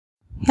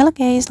Hello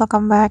guys,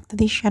 welcome back to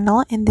this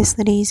channel. In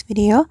today's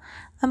video,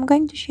 I'm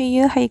going to show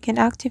you how you can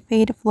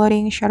activate the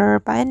floating shutter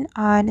button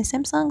on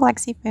Samsung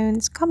Galaxy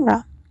phone's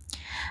camera.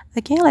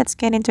 Okay, let's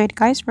get into it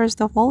guys.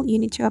 First of all, you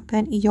need to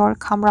open your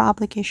camera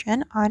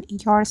application on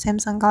your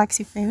Samsung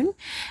Galaxy phone,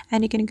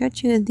 and you can go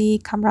to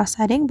the camera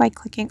setting by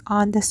clicking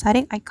on the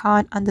setting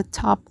icon on the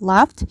top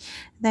left.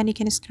 Then you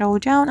can scroll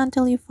down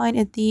until you find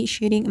the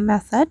shooting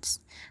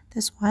methods.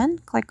 This one,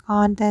 click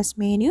on this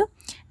menu,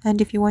 and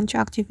if you want to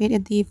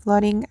activate the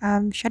floating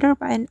shutter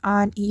button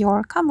on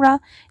your camera,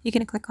 you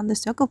can click on the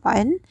toggle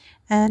button,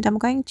 and I'm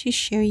going to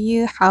show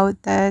you how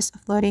this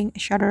floating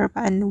shutter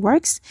button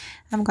works.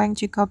 I'm going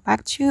to go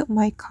back to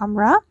my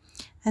camera,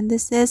 and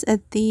this is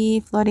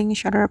the floating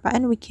shutter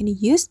button we can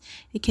use.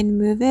 You can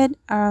move it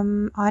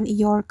on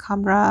your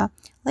camera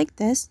like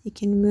this. You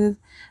can move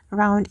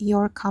around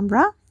your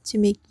camera to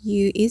make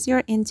you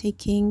easier in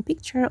taking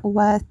picture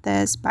with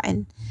this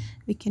button.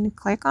 We can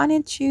click on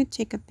it to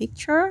take a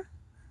picture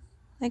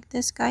like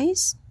this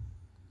guys.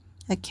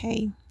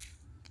 Okay,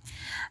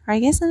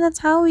 alright guys, and that's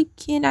how we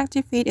can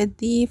activate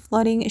the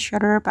floating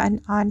shutter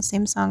button on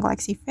Samsung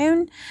Galaxy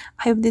phone.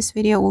 I hope this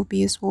video will be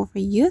useful for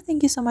you.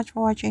 Thank you so much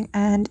for watching,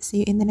 and see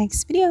you in the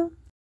next video.